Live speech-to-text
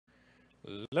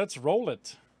Let's roll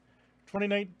it.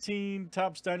 2019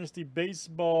 Topps Dynasty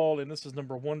Baseball, and this is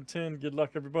number 110. Good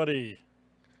luck, everybody.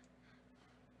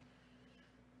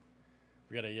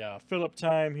 We got a fill-up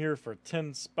time here for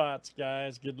 10 spots,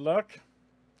 guys. Good luck.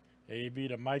 AV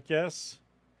to Mike S.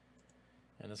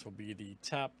 And this will be the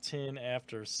top 10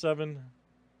 after 7.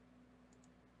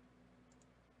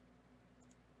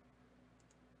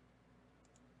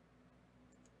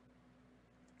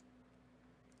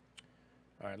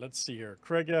 All right, let's see here.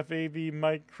 Craig F, AV,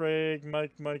 Mike, Craig,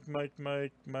 Mike,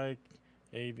 AV,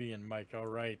 and Mike. All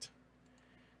right.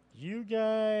 You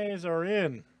guys are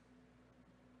in.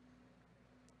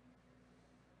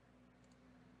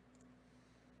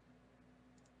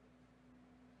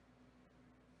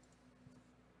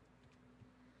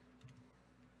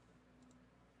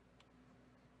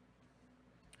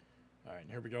 All right,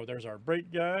 here we go. There's our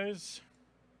break, guys.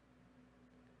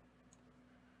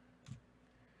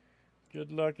 Good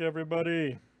luck,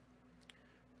 everybody.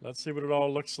 Let's see what it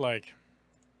all looks like.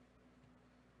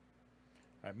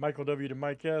 All right, Michael W to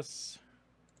Mike S.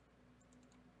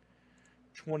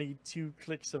 22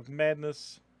 clicks of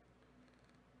madness.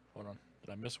 Hold on.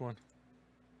 Did I miss one?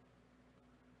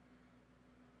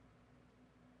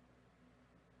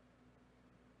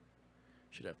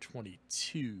 Should have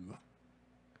 22.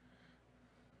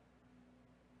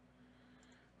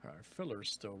 All right,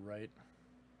 filler's still right.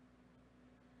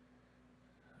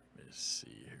 Let me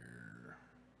see here.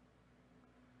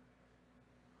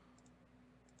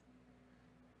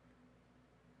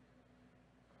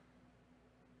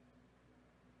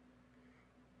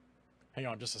 Hang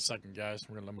on just a second, guys.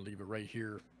 Let me leave it right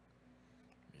here.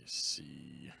 Let me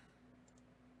see.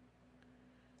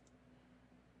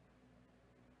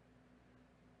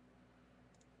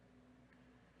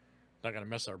 Not gonna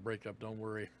mess our break up, don't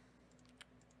worry.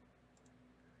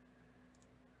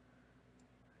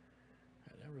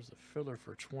 That was the filler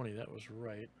for 20. That was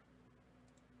right.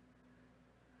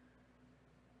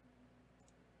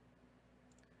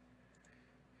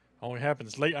 Only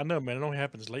happens late. I know, man. It only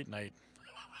happens late night.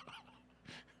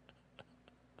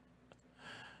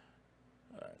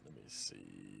 All right, let me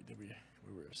see. Did we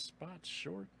were a spot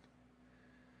short?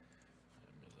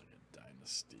 Let me look at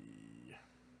Dynasty.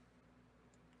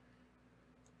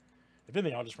 If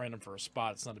anything, I'll just random for a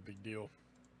spot. It's not a big deal.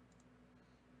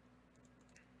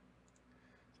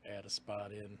 Add a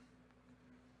spot in.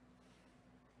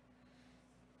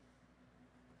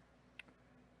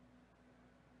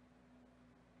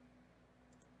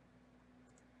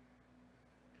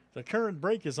 The current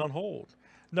break is on hold.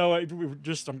 No,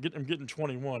 I'm getting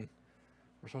 21.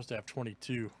 We're supposed to have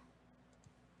 22.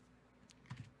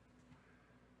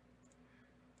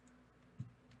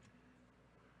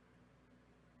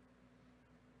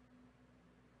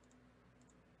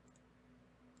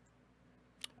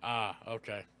 Ah,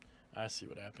 okay. I see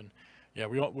what happened. Yeah,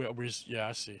 yeah,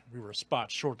 I see. We were a spot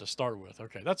short to start with.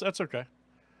 Okay, that's okay.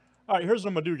 All right, here's what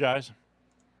I'm gonna do, guys.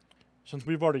 Since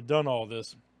we've already done all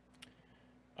this,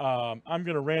 I'm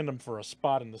gonna random for a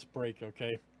spot in this break.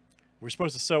 Okay, we're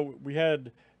supposed to sell. We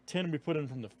had 10 we put in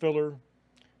from the filler,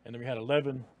 and then we had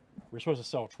 11. We're supposed to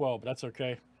sell 12, but that's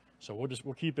okay. So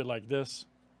we'll keep it like this,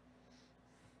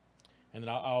 and then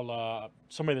I'll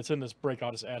somebody that's in this break,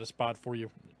 I'll just add a spot for you.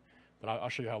 But I'll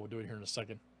show you how we'll do it here in a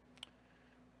second.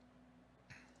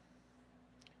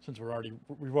 Since we've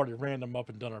already random up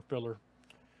and done our filler.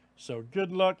 So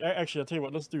good luck. Actually, I'll tell you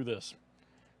what, let's do this.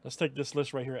 Let's take this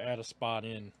list right here, add a spot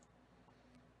in.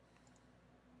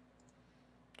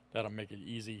 That'll make it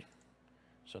easy.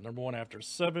 So number 1 after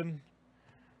 7.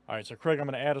 All right, so Craig, I'm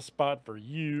going to add a spot for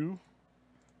you.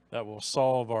 That will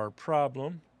solve our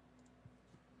problem.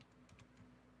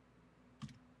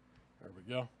 There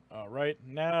we go. All right,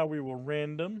 now we will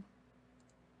random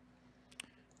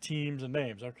teams and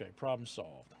names. Okay, problem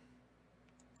solved.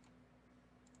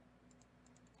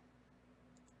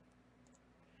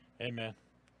 Hey, man.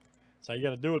 That's how you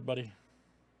got to do it, buddy.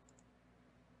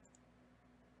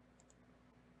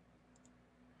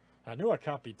 I knew I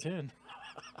copied 10.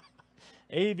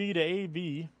 AV to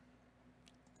AV.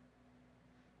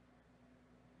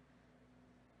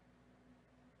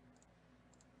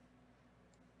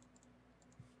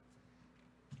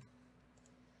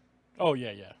 Oh,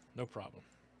 yeah, no problem.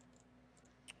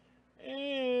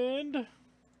 And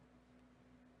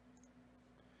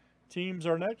teams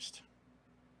are next.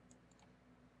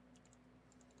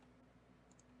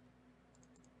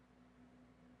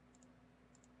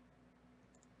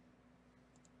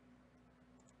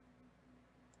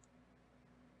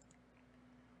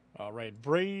 All right,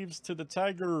 Braves to the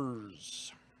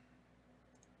Tigers.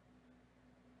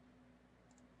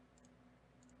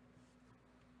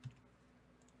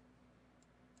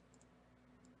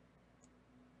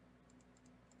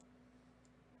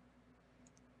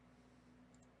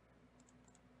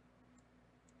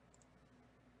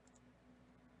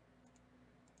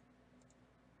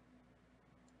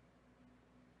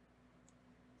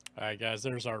 All right, guys,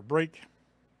 there's our break.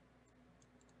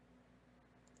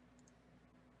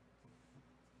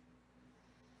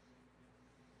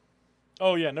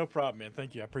 Oh, yeah, no problem, man.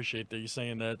 Thank you. I appreciate that you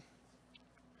saying that.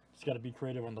 Just got to be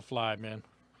creative on the fly, man.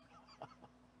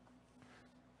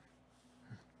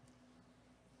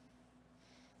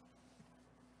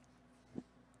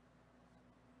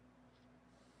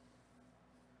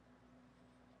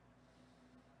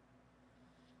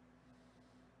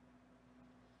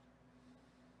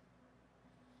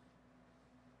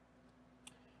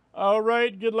 All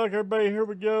right, good luck, everybody. Here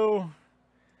we go.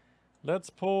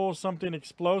 Let's pull something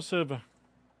explosive.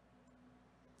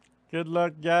 Good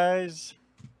luck, guys.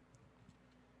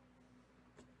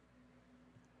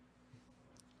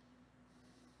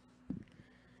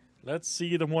 Let's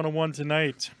see the 101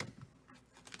 tonight.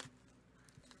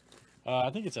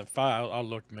 I think it's at 5. I'll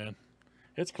look, man.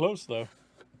 It's close, though.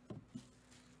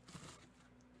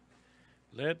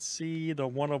 Let's see the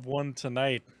 1 of 1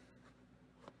 tonight.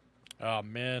 Oh,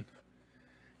 man.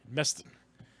 Missed it.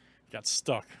 Got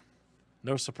stuck.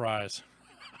 No surprise.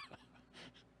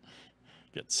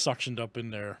 Get suctioned up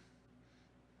in there.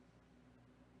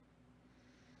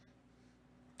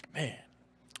 Man.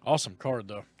 Awesome card,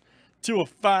 though. 2 of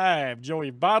 5.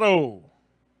 Joey Votto.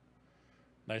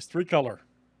 Nice 3-color.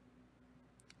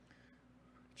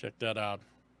 Check that out.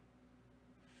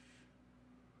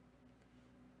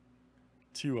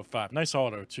 2 of 5. Nice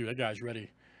auto, too. That guy's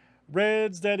ready.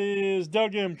 Reds, that is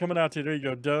Doug M coming out to you. There you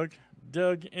go, Doug.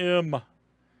 Doug M.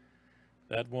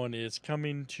 That one is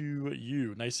coming to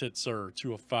you. Nice hit, sir.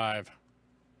 2 of 5.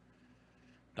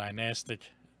 Dynastic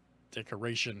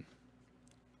decoration.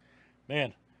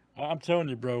 Man, I'm telling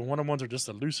you, bro, 1-on-1s are just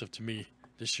elusive to me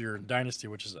this year in Dynasty,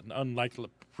 which is unlike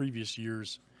previous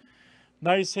years.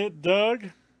 Nice hit, Doug.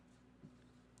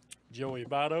 Joey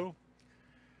Votto.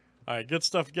 All right, good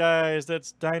stuff, guys.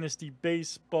 That's Dynasty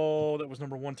Baseball. That was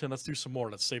number 110. Let's do some more.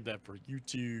 Let's save that for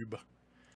YouTube.